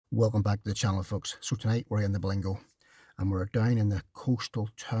Welcome back to the channel, folks. So tonight we're in the Blingo and we're down in the coastal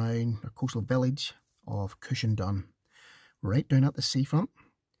town or coastal village of Cushendun, right down at the seafront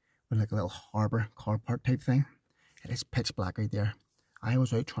with like a little harbour car park type thing. It is pitch black out there. I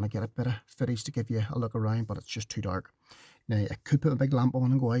was out trying to get a bit of footage to give you a look around, but it's just too dark. Now I could put a big lamp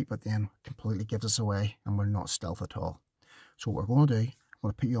on and go out, but then it completely gives us away and we're not stealth at all. So what we're going to do, I'm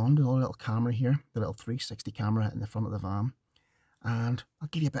going to put you on the little camera here, the little 360 camera in the front of the van, and I'll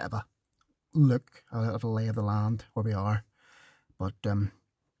give you a bit of a look, a little of a lay of the land where we are. But don't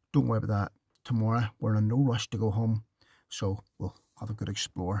worry about that. Tomorrow we're in no rush to go home, so we'll have a good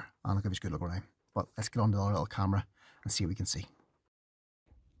explore and I'll give you a good look around. But let's get onto our little camera and see what we can see.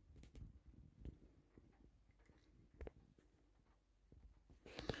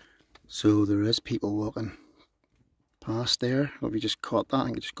 So there is people walking past there. I don't know if you just caught that. I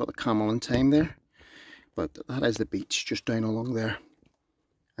think you just got the camel in time there. But that is the beach just down along there.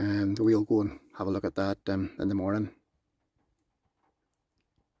 And we'll go and have a look at that in the morning.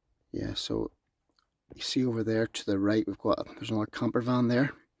 Yeah, so you see over there to the right, there's another camper van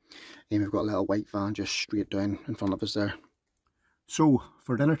there. And we've got a little white van just straight down in front of us there. So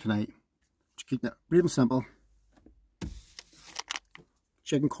for dinner tonight, just keeping it real simple.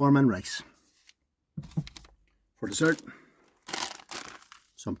 Chicken korma and rice. For dessert,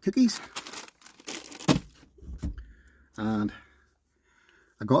 some cookies. And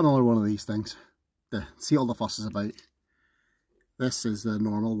I got another one of these things to see all the fuss is about. This is the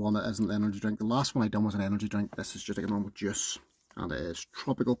normal one, it isn't the energy drink. The last one I done was an energy drink. This is just like a normal juice, and it is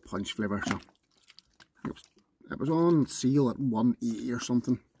tropical punch flavour. So it was on sale at $1.80 or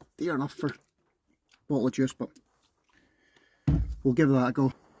something. Dear enough for a bottle of juice, but we'll give that a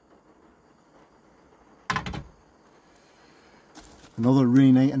go. Another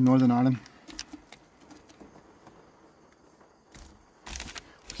rainy night in Northern Ireland.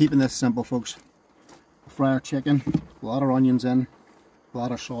 Keeping this simple, folks. Fry our chicken, a lot of onions in, a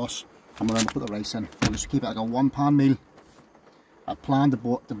lot of sauce, and we're going to put the rice in. We'll just keep it like a one-pan meal. I planned to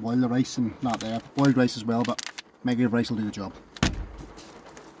boil the rice and not there. Boiled rice as well, but microwave rice will do the job.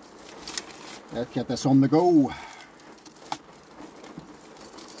 Let's get this on the go.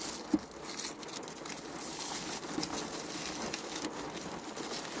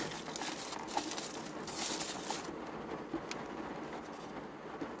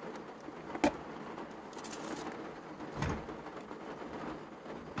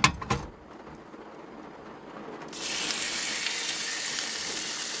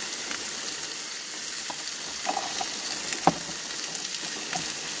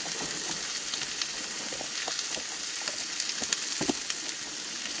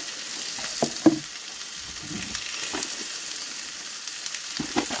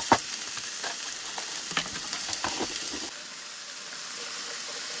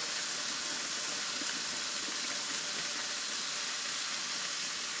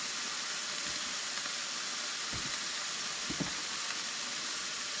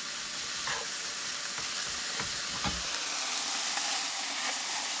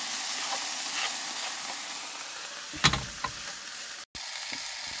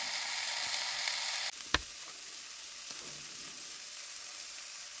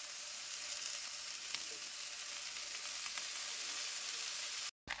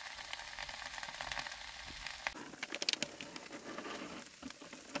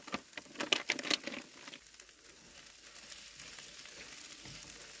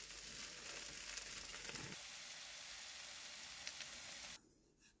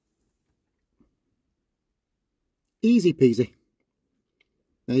 Easy peasy.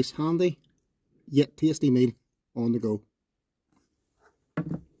 Nice, handy, yet tasty meal on the go.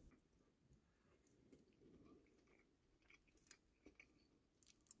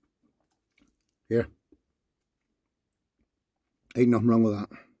 Here. Ain't nothing wrong with that.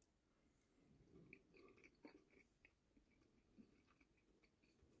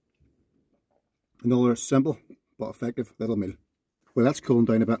 Another simple but effective little meal. Well, that's cooling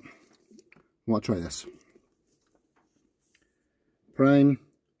down a bit. I want to try this. Prime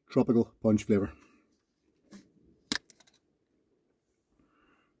tropical punch flavour. I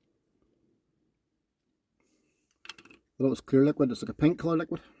thought it was clear liquid, it's like a pink colour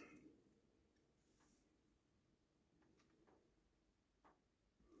liquid.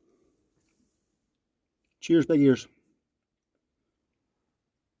 Cheers, big ears.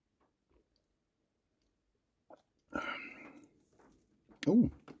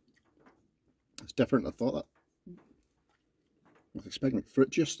 Oh, it's different than I thought. I was expecting fruit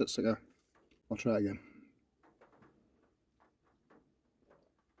juice. That's like a... I'll try again.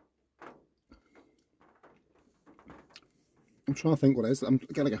 I'm trying to think what it is. I'm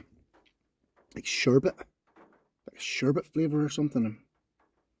getting like sherbet, like a sherbet flavour or something.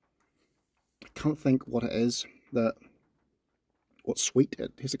 I can't think what it is. What sweet?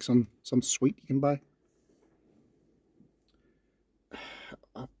 It tastes like some sweet you can buy.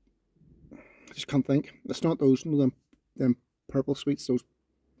 I just can't think. It's not those, you know, them purple sweets. Those,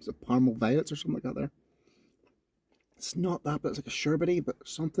 is it caramel violets or something like that there? It's not that, but it's like a sherbety, but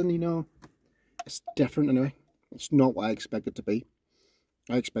something, you know. It's different anyway. It's not what I expect it to be.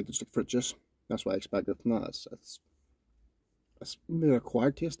 I expected just like fruit juice. That's what I expected. No, it's maybe an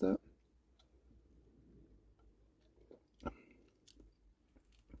acquired taste that.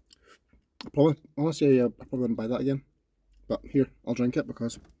 Honestly, I probably wouldn't buy that again. But here, I'll drink it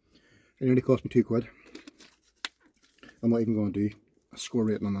because it nearly cost me £2. I'm not even going to do a score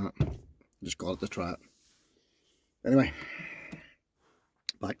rating on that. I just got it to try it. Anyway,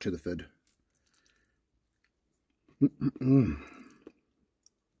 back to the food.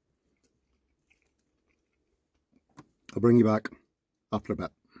 I'll bring you back after a bit.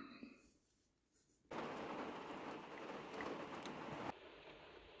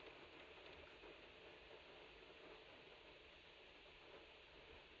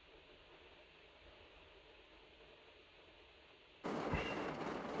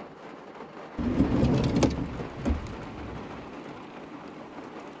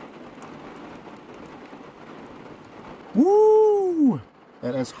 Woo!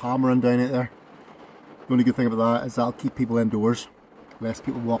 It is hammering down out there. The only good thing about that is that'll keep people indoors. Less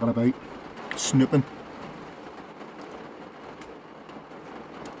people walking about, snooping.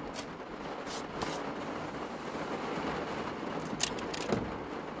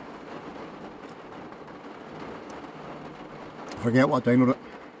 Forget what I downloaded it.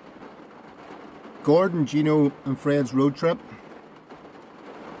 Gordon, Gino and Fred's road trip.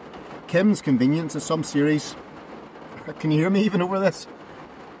 Kim's Convenience is some series. Can you hear me even over this?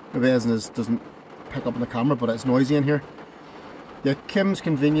 Maybe it doesn't pick up on the camera, but it's noisy in here. Yeah, Kim's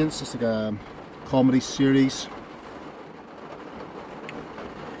Convenience is like a comedy series.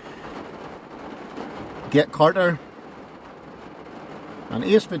 Get Carter. And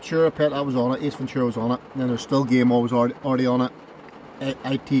Ace Ventura, Pet, that was on it. Ace Ventura was on it. And then there's Still Game always already on it.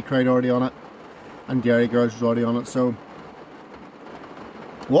 IT Crowd already on it. And Dairy Girls was already on it. So,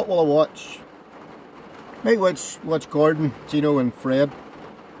 what will I watch? Maybe watch Gordon, Gino and Fred.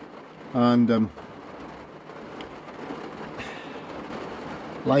 And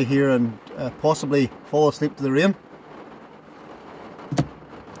lie here and possibly fall asleep to the rain.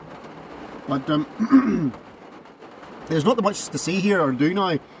 But there's not much to see here or do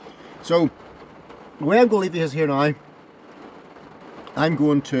now. So the way I'm going to leave you here now, I'm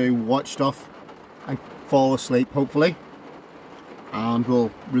going to watch stuff and fall asleep hopefully. And we'll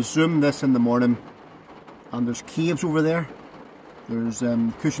resume this in the morning. And there's caves over there. There's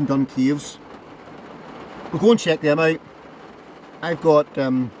Cushion Dun Caves. We'll go and check them out. I've got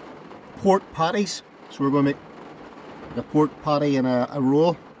pork patties, so we're going to make like a pork patty and a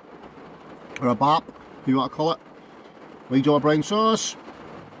roll, or a bap, if you want to call it. Wee jar of brown sauce,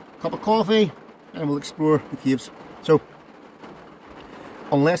 cup of coffee, and we'll explore the caves. So,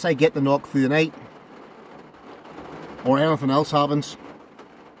 unless I get the knock through the night, or anything else happens,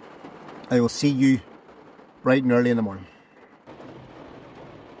 I will see you bright and early in the morning.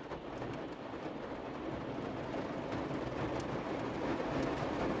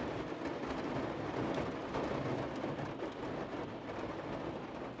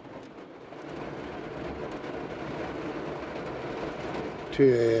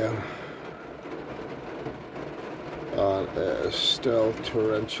 AM, and it is still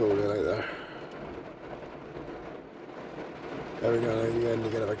torrential rain out there. Every now and again you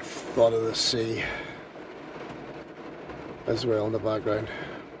get a big thud of the sea as well in the background.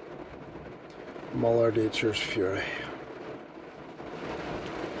 Mother Nature's fury.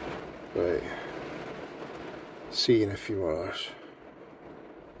 Right, see you in a few more hours.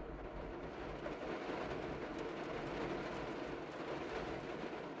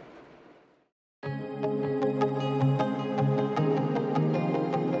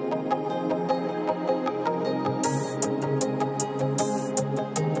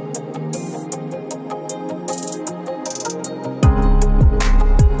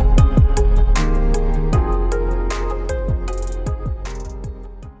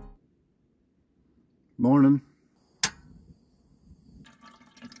 Morning.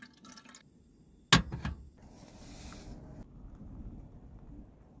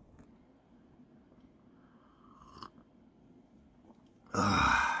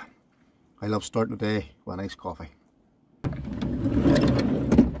 I love starting the day with a nice coffee.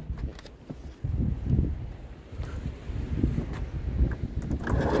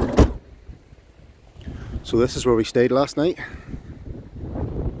 So this is where we stayed last night.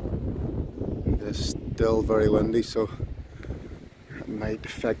 It's still very windy, so it might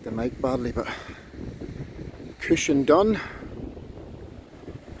affect the mic badly, but cushion done.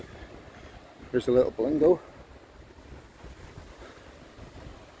 Here's a little blingo.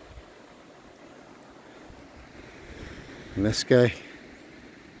 And this guy,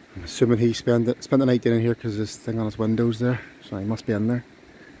 I'm assuming he spent the night down in here because there's this thing on his windows there, so he must be in there.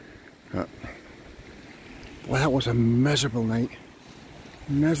 Well, that was a miserable night.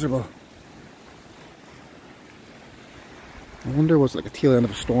 Miserable. I wonder was it like a tail end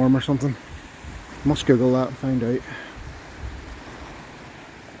of a storm or something? Must Google that and find out.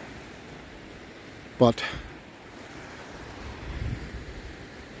 But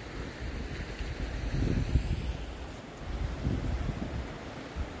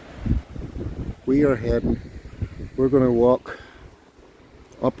we are heading, we're going to walk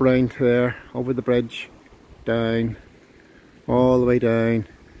up round there, over the bridge, down, all the way down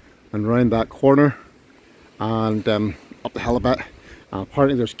and round that corner and up the hill a bit. And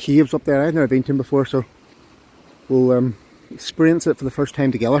apparently there's caves up there. I've never been to them before, so we'll experience it for the first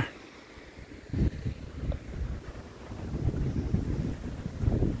time together.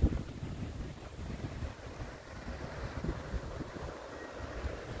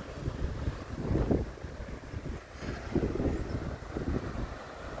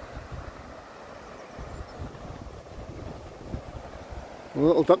 The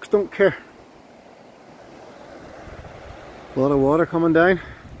little ducks don't care. A lot of water coming down.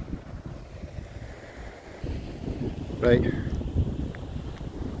 Right,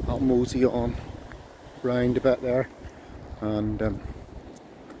 I'll mosey on round a bit there and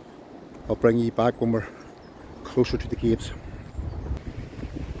I'll bring you back when we're closer to the caves.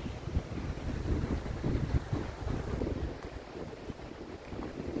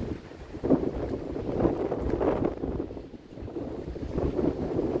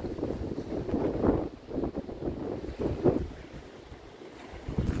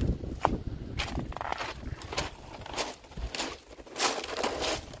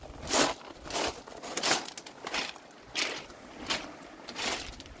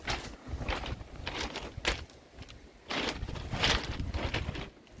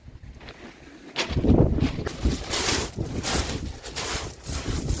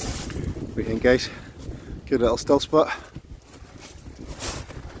 What do you think, guys? Good little still spot.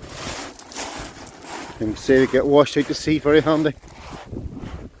 And say we get washed out to sea, very handy.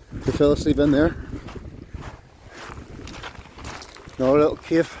 We fell asleep in there. Another little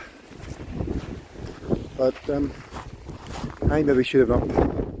cave. But I maybe should have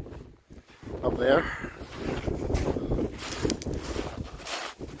up there.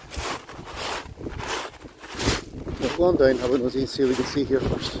 We'll go on down, have a nosy and see what we can see here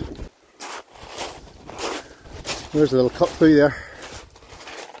first. There's a little cut through there.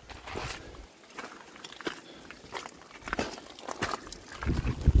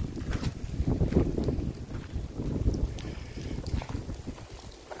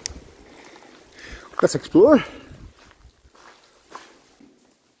 Let's explore.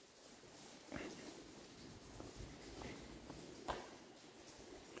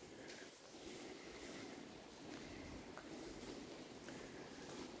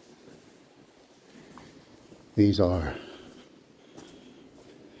 These are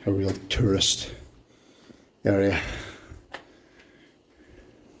a real tourist area,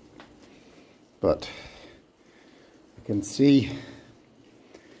 but I can see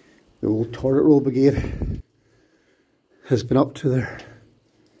the old torrential brigade has been up to their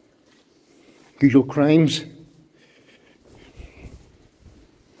usual crimes.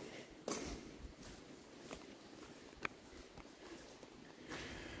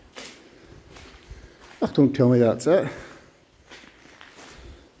 Oh, don't tell me that's it.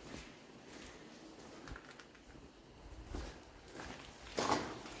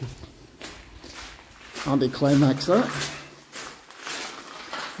 Anti-climax that.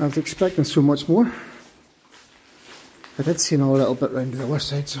 I was expecting so much more. I did see another little bit round to the west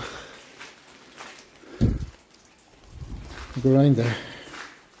side, so I'll go round there.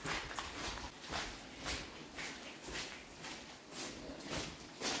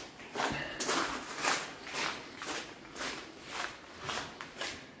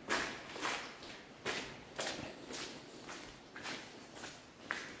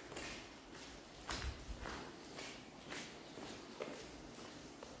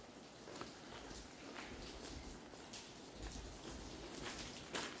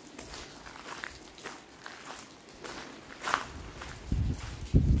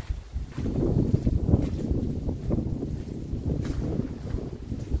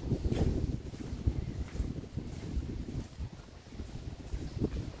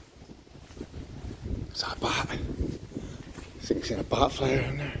 It's a bat. I think I've seen a bat fly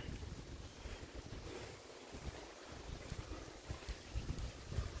around there.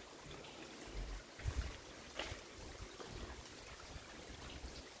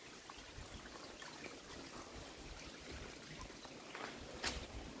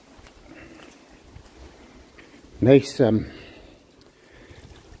 Nice,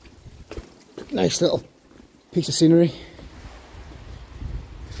 nice little piece of scenery,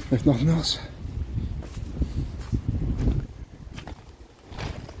 if nothing else.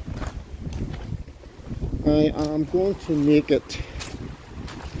 I am going to make a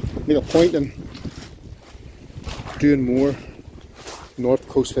point in doing more North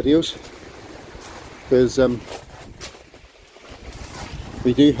Coast videos, because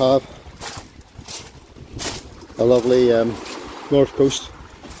we do have a lovely North Coast,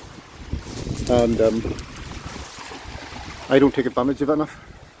 and I don't take advantage of it enough.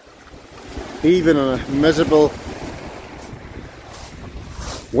 Even on a miserable,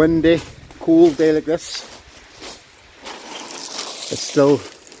 windy, cold day like this, it's still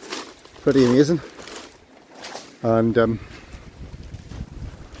pretty amazing. And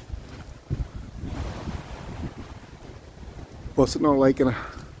what's it not like in a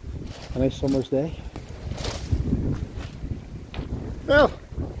nice summer's day? Well,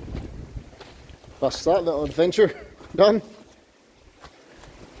 that's that little adventure done.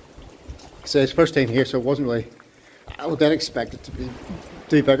 So it's first time here, so it wasn't really, I didn't expect it to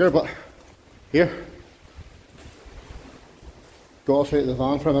be bigger, but here, go off out of the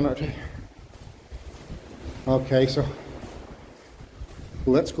van for a minute or two. Okay, so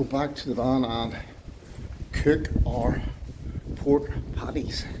let's go back to the van and cook our pork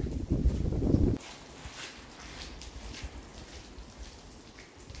patties.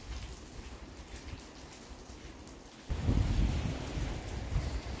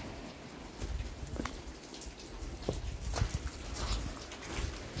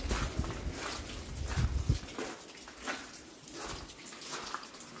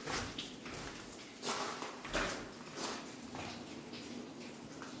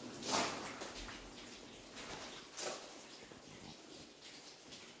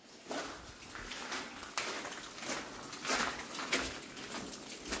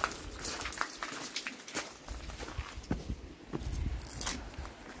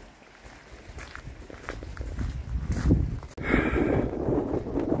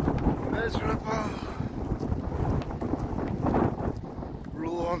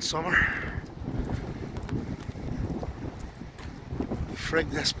 Roll on summer. Frig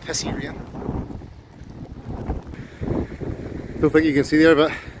this pissy rain. Don't think you can see there,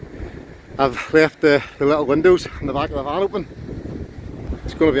 but I've left the little windows in the back of the van open.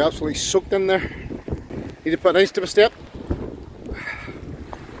 It's going to be absolutely soaked in there. Need to put an ice to my step.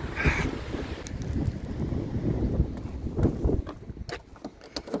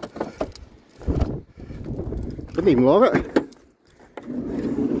 Didn't even log it.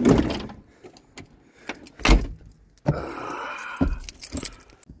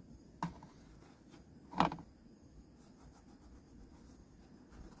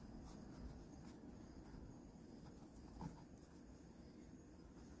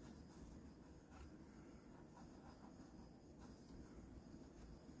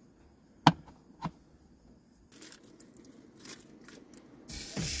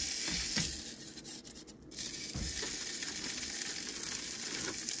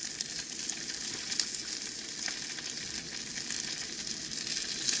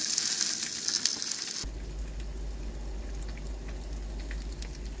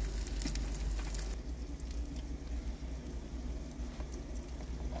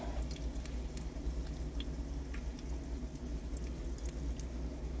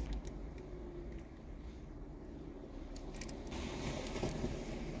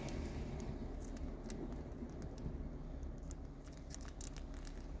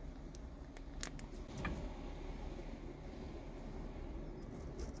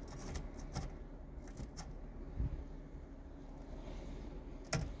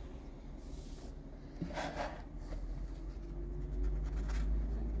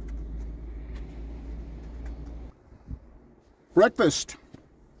 Breakfast.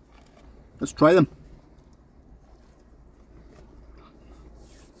 Let's try them.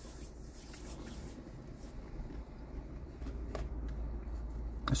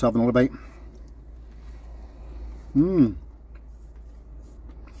 Let's have another bite. Mmm.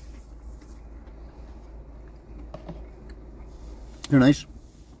 They're nice.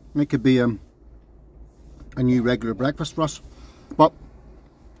 It could be a new regular breakfast for us. But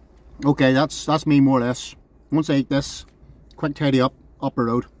okay, that's me more or less. Once I eat this, quick tidy up the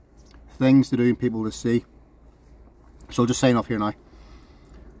road. things to do and people to see. So I'll just sign off here now.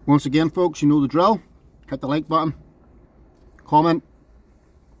 Once again, folks, you know the drill. Hit the like button, comment.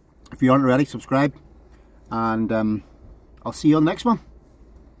 If you aren't already, subscribe, and I'll see you on the next one.